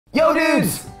Yo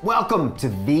dudes! Welcome to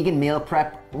Vegan Meal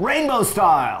Prep Rainbow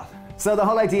Style! So the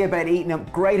whole idea about eating a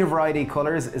greater variety of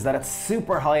colours is that it's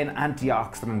super high in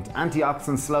antioxidant.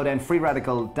 Antioxidants slow down free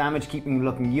radical damage, keeping you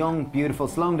looking young, beautiful,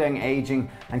 slowing down aging,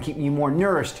 and keeping you more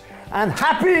nourished and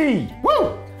happy!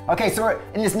 Woo! Okay, so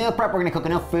in this meal prep, we're gonna cook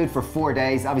enough food for 4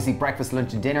 days, obviously breakfast,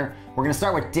 lunch, and dinner. We're gonna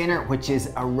start with dinner, which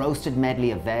is a roasted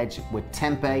medley of veg with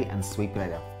tempeh and sweet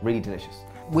potato. Really delicious.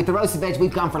 With the roasted veg,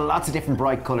 we've gone for lots of different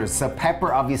bright colours. So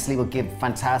pepper obviously will give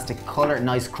fantastic colour,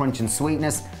 nice crunch and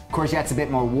sweetness. Courgette's a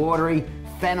bit more watery.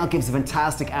 Fennel gives a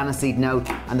fantastic aniseed note,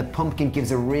 and the pumpkin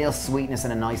gives a real sweetness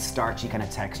and a nice starchy kind of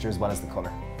texture as well as the colour.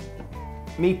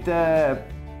 Meet the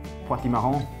pois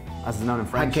marron, as it's known in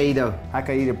French.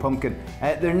 Hokkaido pumpkin.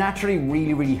 They're naturally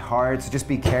really hard, so just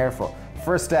be careful.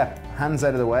 First step, hands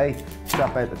out of the way,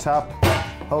 chop out the top,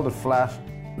 hold it flat,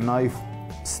 knife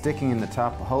sticking in the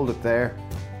top, hold it there,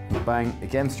 bang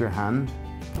against your hand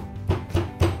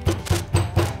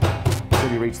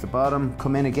until you reach the bottom.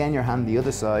 Come in again, your hand the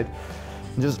other side,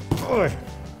 and just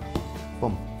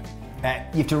boom.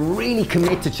 You have to really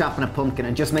commit to chopping a pumpkin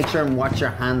and just make sure and watch your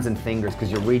hands and fingers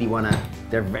because you really want to,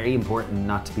 they're very important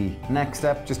not to be. Next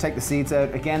step, just take the seeds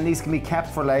out. Again, these can be kept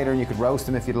for later and you could roast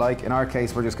them if you'd like. In our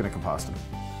case, we're just going to compost them.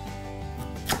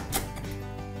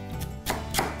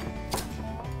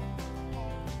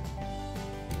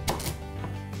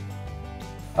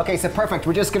 Okay, so perfect.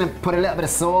 We're just gonna put a little bit of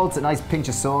salt, a nice pinch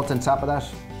of salt on top of that.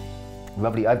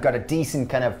 Lovely. I've got a decent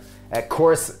kind of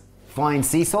coarse, fine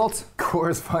sea salt.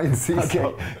 Coarse, fine sea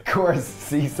salt. Coarse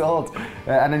sea salt.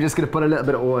 And I'm just gonna put a little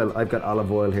bit of oil. I've got olive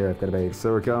oil here. I've got about,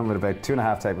 so we're going with about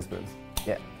 2.5 tablespoons.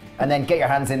 Yeah. And then get your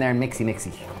hands in there and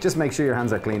mixy. Just make sure your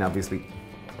hands are clean, obviously.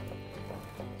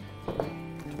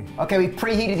 Okay, we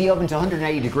preheated the oven to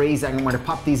 180 degrees and I'm gonna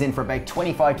pop these in for about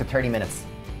 25 to 30 minutes.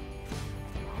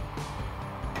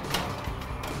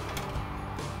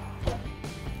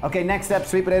 Okay, next step,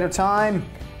 sweet potato time.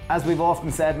 As we've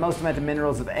often said, most amount of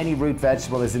minerals of any root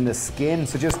vegetable is in the skin,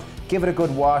 so just give it a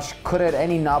good wash, cut out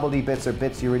any novelty bits or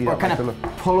bits you really don't like to look. Or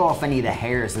kind of pull off any of the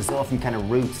hairs. There's often kind of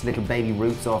roots, little baby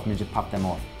roots off, and you just pop them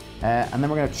off. And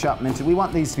then we're gonna chop them into, we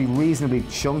want these to be reasonably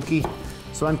chunky,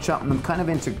 so I'm chopping them kind of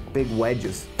into big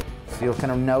wedges. So you'll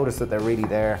kind of notice that they're really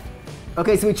there.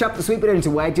 Okay, so we chopped the sweet potato into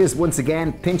wedges. Once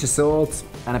again, pinch of salt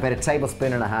and about 1.5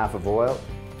 tablespoons of oil.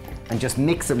 And just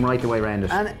mix them right the way around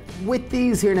it. And with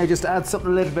these here now, just to add something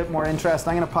a little bit more interesting,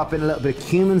 I'm gonna pop in a little bit of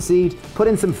cumin seed, put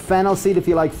in some fennel seed if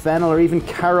you like fennel, or even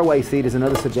caraway seed is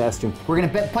another suggestion. We're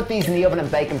gonna put these in the oven and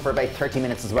bake them for about 30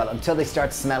 minutes as well, until they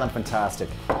start smelling fantastic.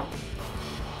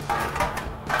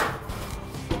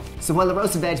 So while the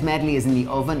roasted veg medley is in the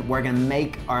oven, we're gonna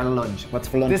make our lunch. What's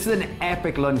for lunch? This is an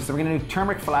epic lunch. So we're gonna do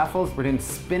turmeric falafels, we're doing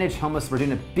spinach hummus, we're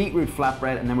doing a beetroot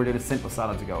flatbread, and then we're doing a simple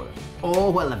salad to go with it. Oh,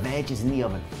 well, the veg is in the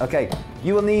oven. Okay,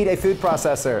 you will need a food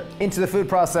processor. Into the food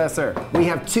processor, we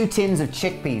have 2 tins of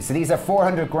chickpeas. So these are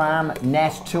 400 gram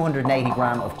net, 280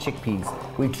 gram of chickpeas.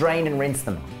 We've drained and rinsed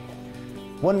them.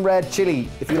 1 red chili.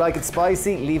 If you like it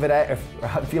spicy, leave it out.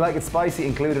 If you like it spicy,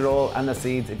 include it all and the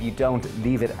seeds. If you don't,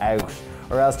 leave it out.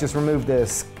 Or else just remove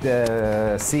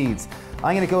the seeds.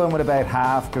 I'm gonna go in with about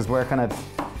half because we're kind of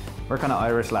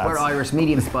Irish lads. We're Irish,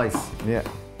 medium spice. Yeah.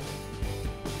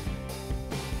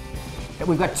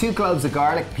 We've got 2 cloves of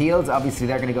garlic peeled. Obviously,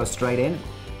 they're gonna go straight in.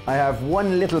 I have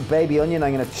 1 little baby onion.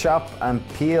 I'm gonna chop and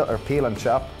peel and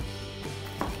chop,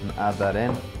 and add that in.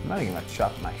 I'm not even gonna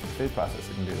chop them actually. Food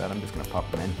processor can do that. I'm just gonna pop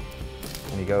them in.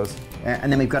 And he goes. And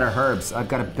then we've got our herbs. I'm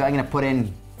gonna put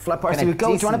in flat parsley. Do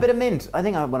you want a bit of mint? I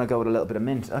think I want to go with a little bit of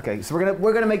mint. Okay, so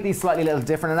we're gonna make these slightly a little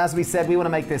different, and as we said, we want to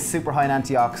make this super high in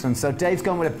antioxidants. So Dave's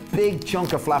going with a big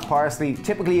chunk of flat parsley.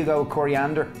 Typically you go with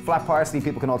coriander. Flat parsley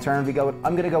people can alternatively go with.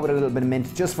 I'm gonna go with a little bit of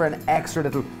mint just for an extra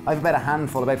little. I have about a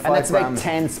handful, about 5 grams. And that's about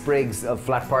 10 sprigs of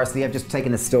flat parsley. I've just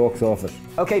taken the stalks off it.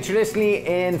 Okay, traditionally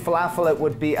in falafel it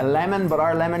would be a lemon, but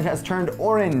our lemon has turned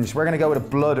orange. We're gonna go with a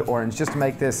blood orange just to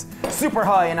make this super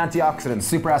high in antioxidants.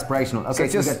 Super aspirational. Okay,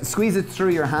 so just squeeze it through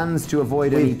your hands to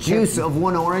avoid any juice of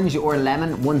 1 orange or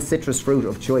lemon, 1 citrus fruit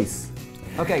of choice.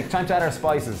 Okay, time to add our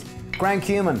spices. Ground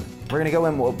cumin. We're gonna go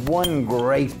in with 1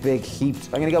 great big heaped.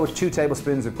 I'm gonna go with 2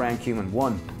 tablespoons of ground cumin.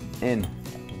 1 in,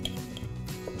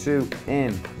 2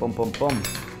 in, bum bum bum.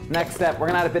 Next step, we're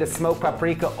gonna add a bit of smoked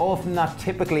paprika, often not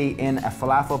typically in a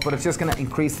falafel, but it's just gonna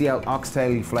increase the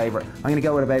oxtail flavor. I'm gonna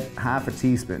go with about half a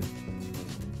teaspoon.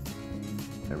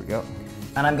 There we go.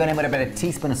 And I'm going in with about 1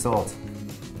 teaspoon of salt.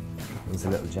 It's a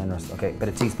little generous. Okay, about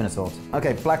 1 teaspoon of salt.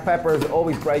 Okay, black pepper is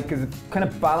always great because it kind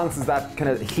of balances that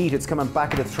kind of heat. It's coming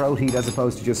back at the throat heat as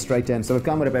opposed to just straight down. So we've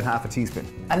gone with about half a teaspoon.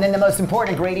 And then the most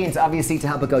important ingredient, obviously, to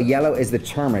help it go yellow is the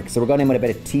turmeric. So we're going in with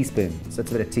about 1 teaspoon. So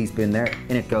that's about 1 teaspoon there.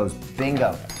 In it goes.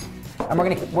 Bingo. And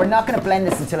we're not gonna blend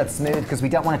this until it's smooth because we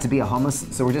don't want it to be a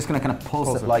hummus, so we're just gonna kind of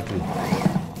pulse it lightly.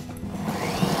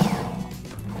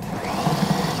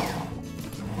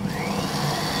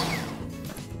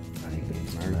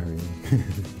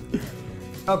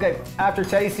 Okay, after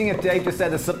tasting it, Dave just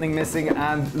said there's something missing,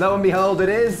 and lo and behold, it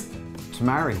is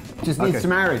tamari. Just needs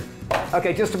tamari.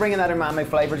 Okay, just to bring in that umami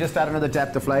flavor, just add another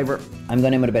depth of flavor. I'm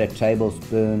going in with about a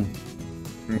tablespoon.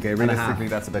 Okay, realistically,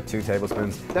 that's about 2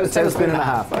 tablespoons. That was a tablespoon and a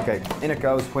half. Okay, in it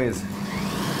goes, whiz.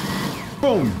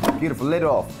 Boom! Beautiful, lid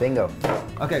off. Bingo.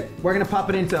 Okay, we're going to pop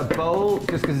it into a bowl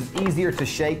just because it's easier to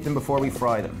shape them before we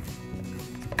fry them.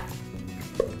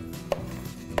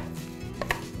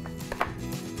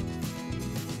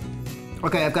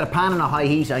 Okay, I've got a pan on a high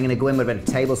heat. I'm going to go in with about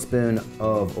a tablespoon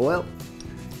of oil.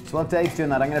 So while Dave's doing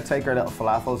that, I'm going to take our little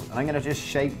falafels and I'm going to just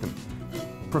shape them.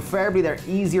 Preferably they're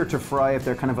easier to fry if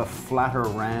they're kind of a flatter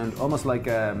round, almost like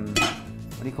what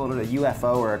do you call it, a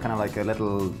UFO or kind of like a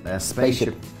little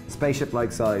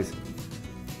spaceship-like size.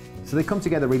 So they come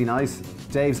together really nice.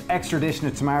 Dave's extra addition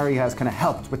of tamari has kind of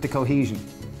helped with the cohesion.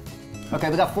 Okay,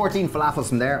 we got 14 falafels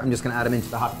from there. I'm just going to add them into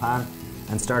the hot pan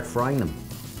and start frying them.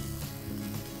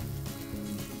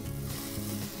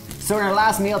 So in our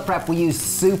last meal prep, we used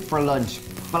soup for lunch.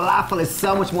 Falafel is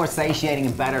so much more satiating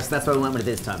and better, so that's why we went with it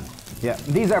this time. Yeah,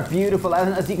 these are beautiful.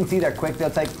 As you can see, they're quick. They'll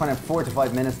take kind of 4 to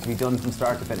 5 minutes to be done from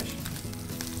start to finish.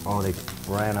 Oh, they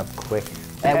brown up quick.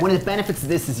 One of the benefits of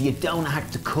this is you don't have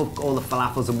to cook all the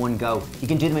falafels in one go. You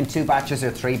can do them in 2 batches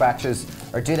or 3 batches,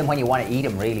 or do them when you want to eat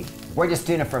them, really. We're just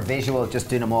doing it for visual, just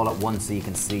doing them all at once so you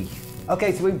can see.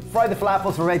 Okay, so we fry the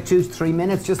falafels for about 2 to 3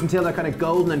 minutes, just until they're kind of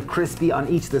golden and crispy on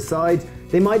each of the sides.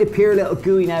 They might appear a little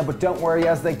gooey now, but don't worry,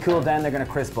 as they cool down, they're going to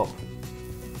crisp up.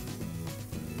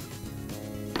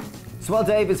 So while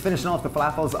Dave is finishing off the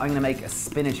falafels, I'm going to make a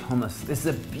spinach hummus. This is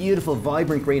a beautiful,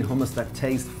 vibrant green hummus that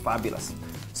tastes fabulous.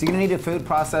 So you're going to need a food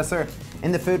processor.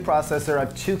 In the food processor, I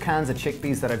have 2 cans of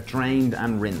chickpeas that I've drained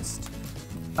and rinsed.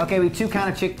 Okay, we have 2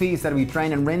 cans of chickpeas that we've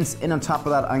drained and rinsed. In on top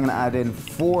of that, I'm going to add in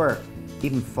 4,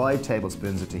 even 5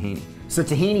 tablespoons of tahini. So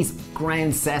tahini's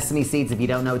ground sesame seeds, if you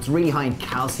don't know. It's really high in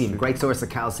calcium, great source of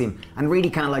calcium, and really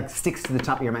kind of like sticks to the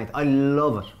top of your mouth. I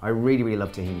love it. I really, really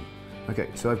love tahini. Okay,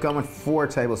 so I've gone with 4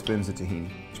 tablespoons of tahini,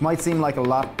 which might seem like a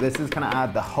lot. This is gonna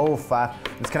add the whole fat.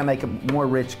 It's gonna make it more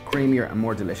rich, creamier, and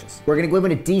more delicious. We're gonna go in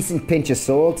with a decent pinch of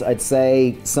salt. I'd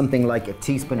say something like a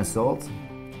teaspoon of salt.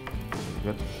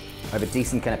 Good. I have a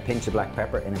decent kind of pinch of black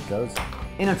pepper, in it goes.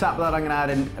 In on top of that, I'm gonna add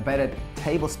in about a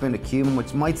tablespoon of cumin,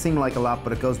 which might seem like a lot,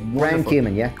 but it goes wonderful. Ground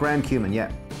cumin, yeah? Ground cumin,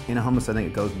 yeah. In a hummus, I think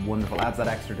it goes wonderful. Adds that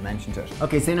extra dimension to it.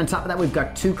 Okay, so in on top of that, we've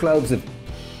got 2 cloves of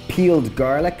peeled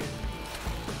garlic.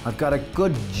 I've got a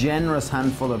good, generous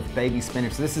handful of baby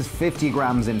spinach. So this is 50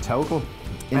 grams in total.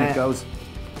 In it goes.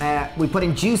 We put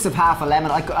in juice of half a lemon.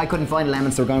 I couldn't find a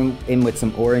lemon, so we're going in with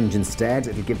some orange instead.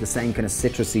 It'll give the same kind of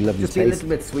citrusy, lovely taste. Just be a little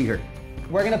bit sweeter.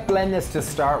 We're gonna blend this to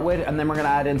start with, and then we're gonna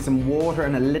add in some water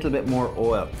and a little bit more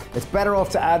oil. It's better off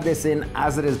to add this in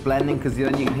as it is blending, because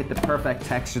then you can hit the perfect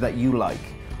texture that you like.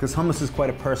 Because hummus is quite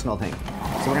a personal thing.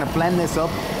 So we're gonna blend this up.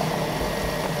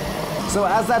 So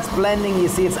as that's blending, you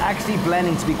see it's actually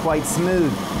blending to be quite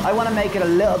smooth. I wanna make it a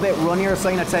little bit runnier, so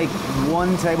I'm gonna take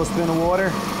 1 tablespoon of water,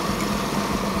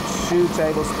 2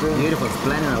 tablespoons. Beautiful, it's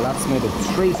blending a lot smoother.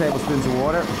 3 tablespoons of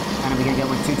water, and we're gonna get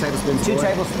 2 tablespoons. 2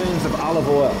 tablespoons of olive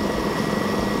oil.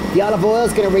 The olive oil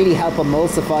is going to really help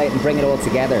emulsify it and bring it all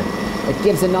together. It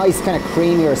gives a nice kind of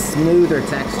creamier, smoother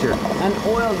texture. And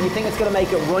oil, you think it's going to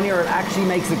make it runnier, it actually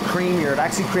makes it creamier. It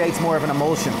actually creates more of an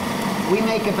emulsion. We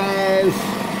make about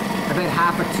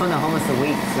half a ton of hummus a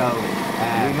week, so...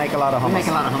 we make a lot of hummus. We make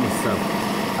a lot of hummus, so...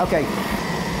 Okay.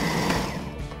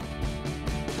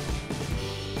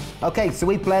 Okay, so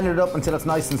we blended it up until it's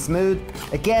nice and smooth.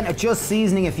 Again, adjust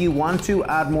seasoning if you want to,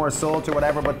 add more salt or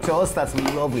whatever, but to us, that's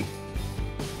lovely.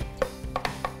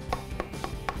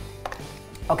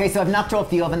 Okay, so I've knocked off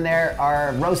the oven there.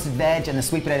 Our roasted veg and the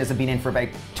sweet potatoes have been in for about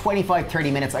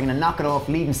 25-30 minutes. I'm gonna knock it off,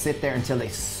 leave them sit there until they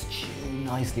stew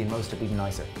nicely and roast up even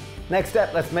nicer. Next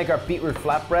step, let's make our beetroot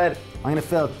flatbread. I'm gonna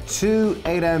fill 2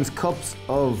 8-ounce cups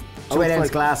of 2 8-ounce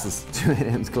glasses. 2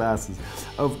 8-ounce glasses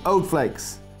of oat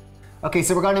flakes. Okay,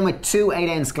 so we're going in with 2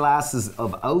 8-ounce glasses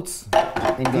of oats.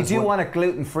 If you do want it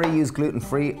gluten-free, use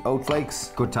gluten-free oat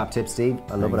flakes. Good top tip, Steve.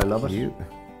 I love it, I love it.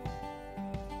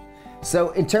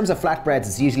 So in terms of flatbreads,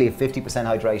 it's usually a 50%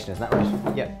 hydration, isn't that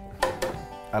right? Yeah.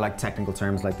 I like technical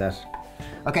terms like that.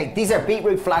 Okay, these are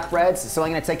beetroot flatbreads, so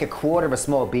I'm gonna take 1/4 of a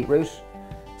small beetroot.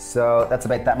 So that's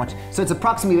about that much. So it's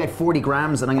approximately about 40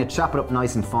 grams, and I'm gonna chop it up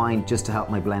nice and fine just to help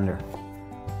my blender.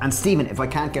 And Stephen, if I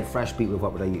can't get fresh beetroot,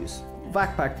 what would I use?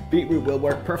 vac-packed beetroot will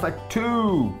work perfect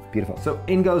too. Beautiful. So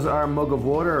in goes our mug of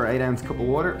water, or 8-ounce cup of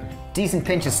water. Decent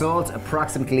pinch of salt,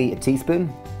 approximately a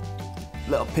teaspoon.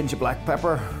 Little pinch of black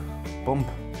pepper, bump.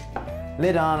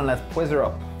 Lid on and let's whiz her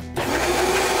up.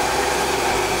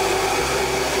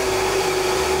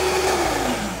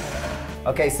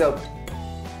 Okay, so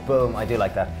boom, I do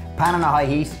like that. Pan on a high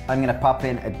heat, I'm gonna pop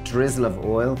in a drizzle of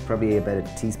oil, probably about a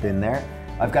teaspoon there.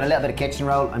 I've got a little bit of kitchen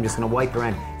roll, I'm just gonna wipe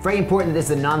around. Very important, this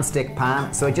is a non-stick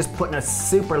pan, so I just put in a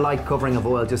super light covering of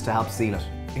oil just to help seal it.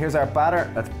 Here's our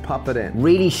batter, let's pop it in.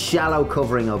 Really shallow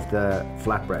covering of the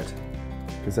flatbread.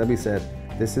 Because as we said,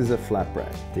 this is a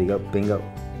flatbread. There you go, bingo.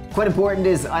 Quite important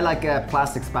is, I like a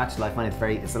plastic spatula, I find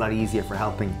it's a lot easier for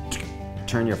helping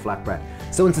turn your flatbread.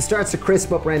 So once it starts to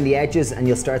crisp up around the edges and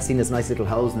you'll start seeing those nice little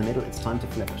holes in the middle, it's time to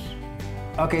flip it.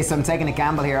 Okay, so I'm taking a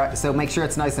gamble here, so make sure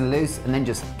it's nice and loose and then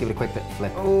just give it a quick bit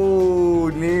flip. Oh,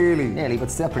 nearly. Nearly,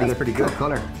 but still pretty good. Pretty good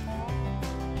colour.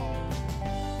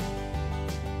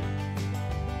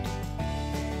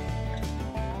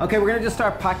 Okay, we're gonna just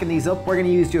start packing these up. We're gonna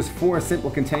use just 4 simple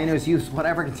containers. Use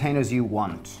whatever containers you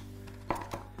want.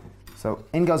 So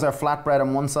in goes our flatbread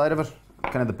on one side of it,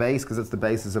 kind of the base, because it's the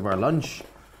basis of our lunch.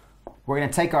 We're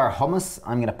gonna take our hummus.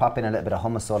 I'm gonna pop in a little bit of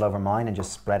hummus all over mine and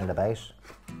just spread it about.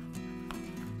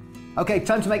 Okay,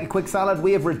 time to make a quick salad.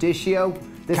 We have radicchio.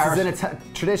 This is a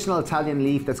traditional Italian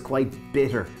leaf that's quite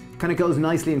bitter. Kind of goes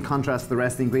nicely in contrast to the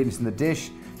rest of the ingredients in the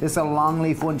dish. This is a long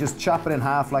leaf one, just chop it in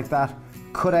half like that.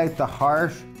 Cut out the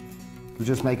heart. It'll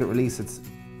just make it release its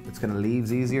kind of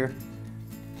leaves easier.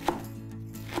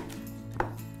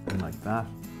 And like that.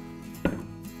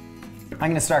 I'm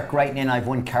gonna start grating in. I have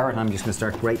 1 carrot and I'm just gonna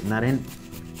start grating that in.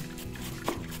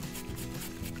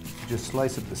 Just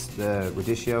slice up the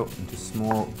radicchio into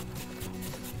small.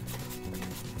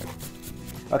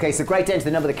 Okay, so grate down to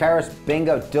the nub of the carrot.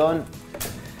 Bingo, done.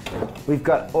 We've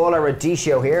got all our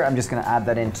radicchio here. I'm just gonna add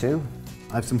that in too.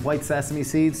 I have some white sesame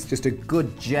seeds, just a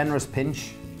good generous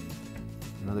pinch.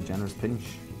 Another generous pinch.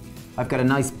 I've got a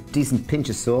nice decent pinch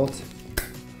of salt.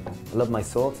 I love my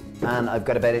salt. And I've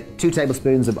got about 2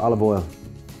 tablespoons of olive oil.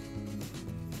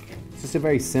 It's just a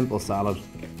very simple salad.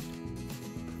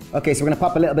 Okay, so we're gonna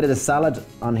pop a little bit of the salad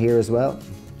on here as well.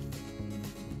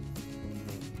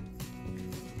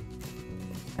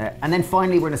 And then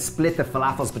finally we're gonna split the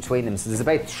falafels between them. So there's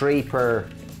about 3 per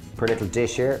little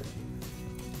dish here.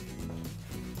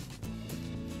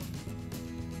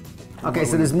 Okay,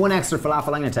 so there's 1 extra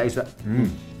falafel. I'm gonna taste it.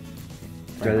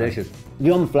 Delicious.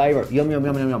 Yum flavour. Yum, yum,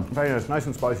 yum, yum, yum. Very nice, nice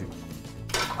and spicy.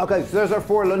 Okay, so there's our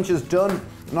 4 lunches done.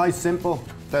 Nice, simple.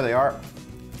 There they are.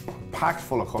 Packed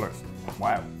full of colours.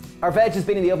 Wow. Our veg has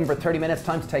been in the oven for 30 minutes.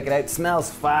 Time to take it out. Smells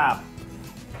fab.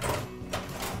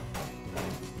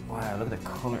 Wow, look at the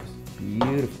colours.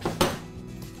 Beautiful.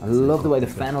 I love the way the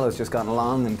fennel has just gotten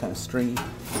long and kind of stringy.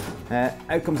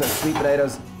 Out comes our sweet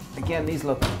potatoes. Again, these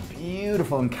look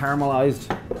beautiful and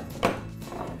caramelised.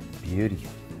 Beauty.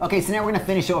 Okay, so now we're gonna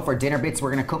finish off our dinner bits. We're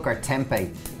gonna cook our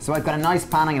tempeh. So I've got a nice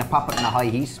pan, I'm gonna pop it in a high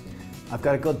heat. I've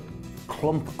got a good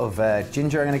clump of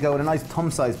ginger. I'm gonna go with a nice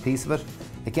thumb-sized piece of it.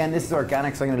 Again, this is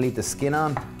organic, so I'm gonna leave the skin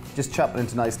on. Just chop it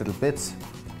into nice little bits.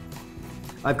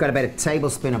 I've got about a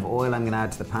tablespoon of oil I'm gonna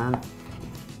add to the pan.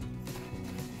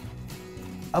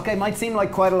 Okay, might seem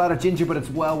like quite a lot of ginger, but it's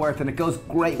well worth it, and it goes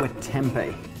great with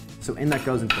tempeh. So in that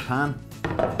goes into the pan.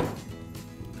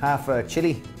 Half a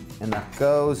chili, in that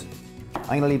goes.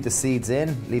 I'm gonna leave the seeds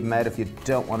in, leave them out if you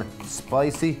don't want it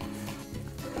spicy.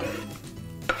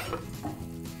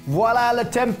 Voila, la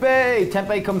tempeh!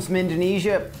 Tempeh comes from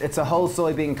Indonesia. It's a whole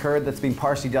soybean curd that's been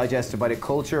partially digested by the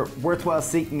culture. Worthwhile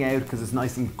seeking out because it's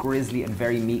nice and grizzly and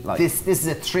very meat-like. This is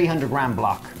a 300-gram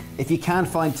block. If you can't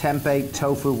find tempeh,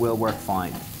 tofu will work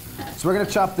fine. So we're gonna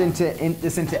chop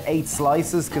this into 8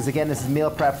 slices because again, this is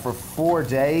meal prep for 4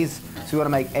 days. So we wanna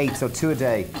make 8, so 2 a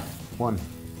day. 1,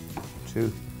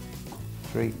 2,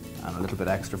 3, and a little bit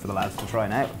extra for the lads to try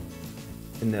now.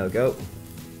 In they'll go.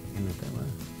 In with them.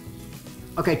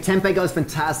 Okay, tempeh goes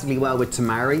fantastically well with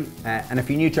tamari, and if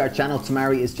you're new to our channel,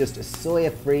 tamari is just a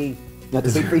soya-free, not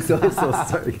the free soy sauce,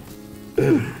 sorry.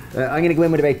 I'm gonna go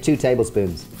in with about 2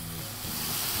 tablespoons.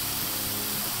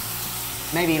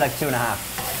 Maybe like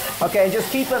 2.5. Okay, and just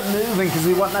keep it moving because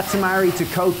we want that tamari to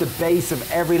coat the base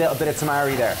of every little bit of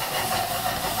tamari there.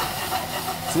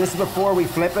 So this is before we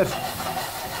flip it.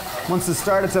 Once it's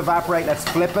started to evaporate, let's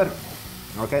flip it.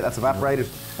 Okay, that's evaporated.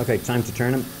 Okay, time to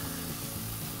turn them.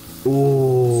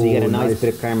 Ooh, so you get a nice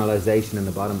bit of caramelization in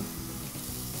the bottom.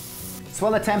 So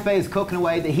while the tempeh is cooking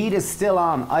away, the heat is still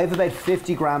on. I have about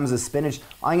 50 grams of spinach.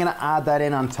 I'm gonna add that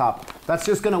in on top. That's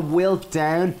just gonna wilt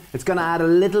down. It's gonna add a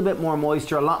little bit more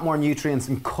moisture, a lot more nutrients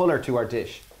and color to our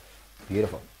dish.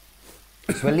 Beautiful.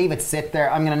 So we'll leave it sit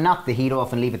there. I'm going to knock the heat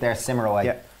off and leave it there, simmer away.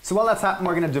 Yeah. So while that's happening,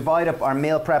 we're going to divide up our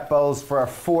meal prep bowls for our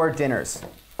 4 dinners.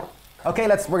 Okay,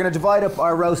 we're going to divide up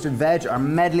our roasted veg, our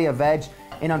medley of veg,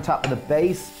 in on top of the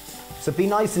base. So be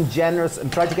nice and generous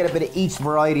and try to get a bit of each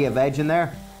variety of veg in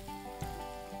there.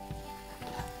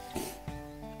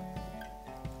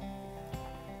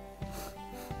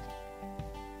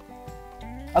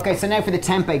 Okay, so now for the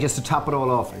tempeh, just to top it all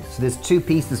off. So there's 2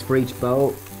 pieces for each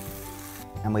bowl.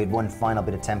 And we had one final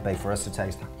bit of tempeh for us to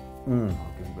taste.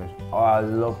 Oh, I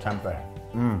love tempeh.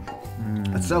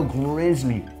 It's so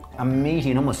grizzly and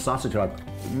meaty and almost sausage-like.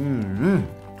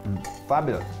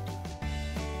 Fabulous.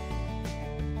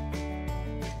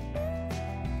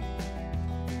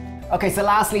 Okay, so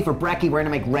lastly for brekkie, we're gonna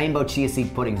make rainbow chia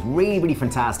seed puddings. Really, really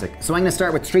fantastic. So I'm gonna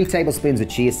start with 3 tablespoons of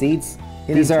chia seeds.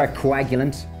 These are a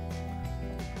coagulant.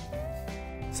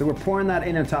 So we're pouring that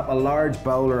in on top of a large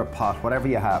bowl or a pot, whatever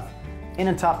you have. In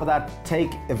on top of that,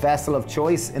 take a vessel of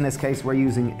choice. In this case, we're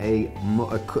using a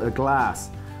glass.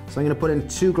 So I'm gonna put in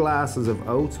 2 glasses of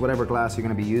oats, whatever glass you're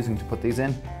gonna be using to put these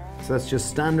in. So that's just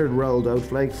standard rolled oat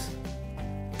flakes.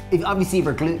 Obviously, if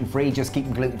you're gluten-free, just keep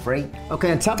them gluten-free.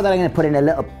 Okay, on top of that, I'm gonna put in a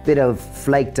little bit of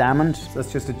flaked almond. So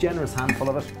that's just a generous handful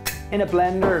of it. In a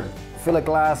blender, fill a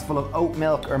glass full of oat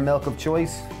milk or milk of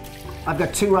choice. I've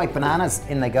got 2 ripe bananas,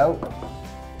 in they go.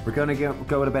 We're gonna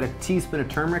go with about a teaspoon of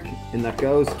turmeric, in that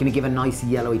goes. Gonna give a nice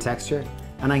yellowy texture.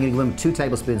 And I'm gonna give them 2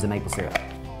 tablespoons of maple syrup.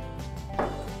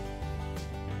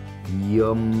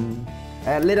 Yum.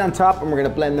 Lid on top, and we're gonna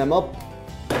blend them up.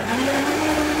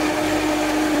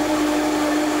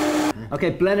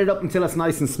 Okay, blend it up until it's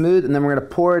nice and smooth, and then we're gonna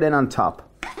pour it in on top.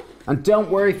 And don't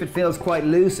worry if it feels quite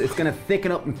loose, it's gonna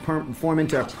thicken up and form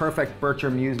into a perfect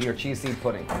bircher muesli or chia seed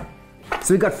pudding.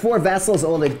 So we've got 4 vessels,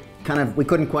 all the we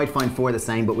couldn't quite find 4 the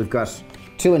same, but we've got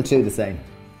 2 and 2 the same.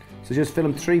 So just fill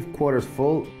them 3/4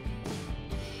 full.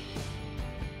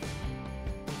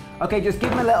 Okay, just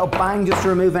give them a little bang just to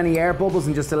remove any air bubbles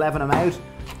and just to leaven them out.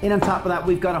 In on top of that,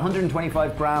 we've got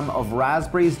 125 gram of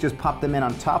raspberries, just pop them in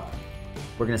on top.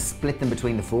 We're gonna split them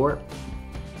between the 4.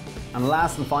 And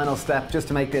last and final step, just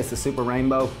to make this a super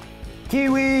rainbow,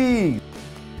 kiwi! And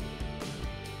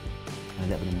a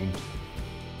little bit of mint.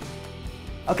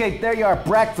 Okay, there you are,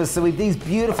 breakfast. So we've these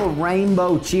beautiful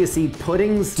rainbow chia seed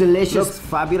puddings. Delicious. Looks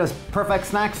fabulous. Perfect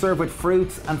snack served with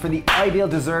fruits. And for the ideal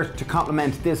dessert to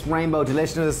complement this rainbow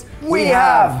deliciousness, we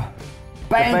have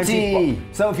Bounty.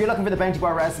 So if you're looking for the Bounty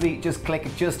Bar recipe, just click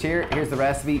it just here. Here's the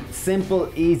recipe. Simple,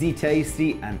 easy,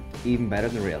 tasty, and even better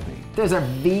than the real thing. There's our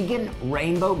vegan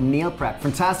rainbow meal prep.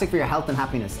 Fantastic for your health and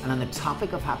happiness. And on the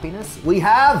topic of happiness, we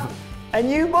have a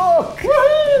new book!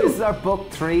 Woohoo! This is our book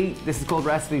 3. This is called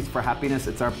Recipes for Happiness.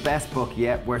 It's our best book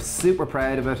yet. We're super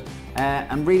proud of it.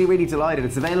 I'm really, really delighted.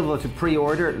 It's available to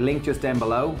pre-order, link just down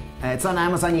below. It's on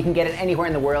Amazon. You can get it anywhere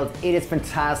in the world. It is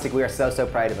fantastic. We are so, so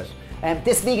proud of it.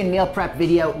 This vegan meal prep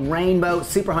video, rainbow,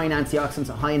 super high in antioxidants,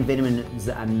 high in vitamins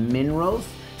and minerals.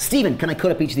 Stephen, can I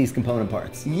cut up each of these component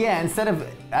parts? Yeah, instead of,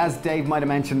 as Dave might have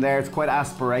mentioned there, it's quite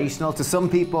aspirational. To some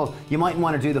people, you mightn't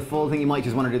want to do the full thing. You might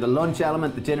just want to do the lunch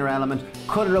element, the dinner element,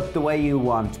 cut it up the way you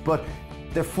want. But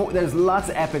there's lots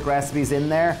of epic recipes in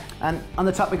there. And on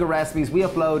the topic of recipes, we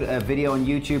upload a video on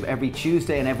YouTube every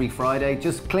Tuesday and every Friday.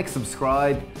 Just click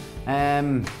subscribe.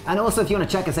 And also if you want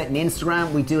to check us out on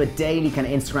Instagram, we do a daily kind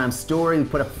of Instagram story. We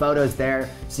put up photos there,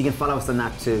 so you can follow us on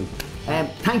that too.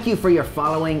 Thank you for your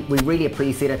following. We really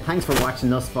appreciate it. Thanks for watching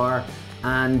thus far,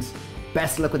 and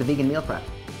best of luck with the vegan meal prep.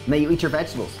 May you eat your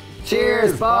vegetables.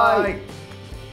 Cheers, bye.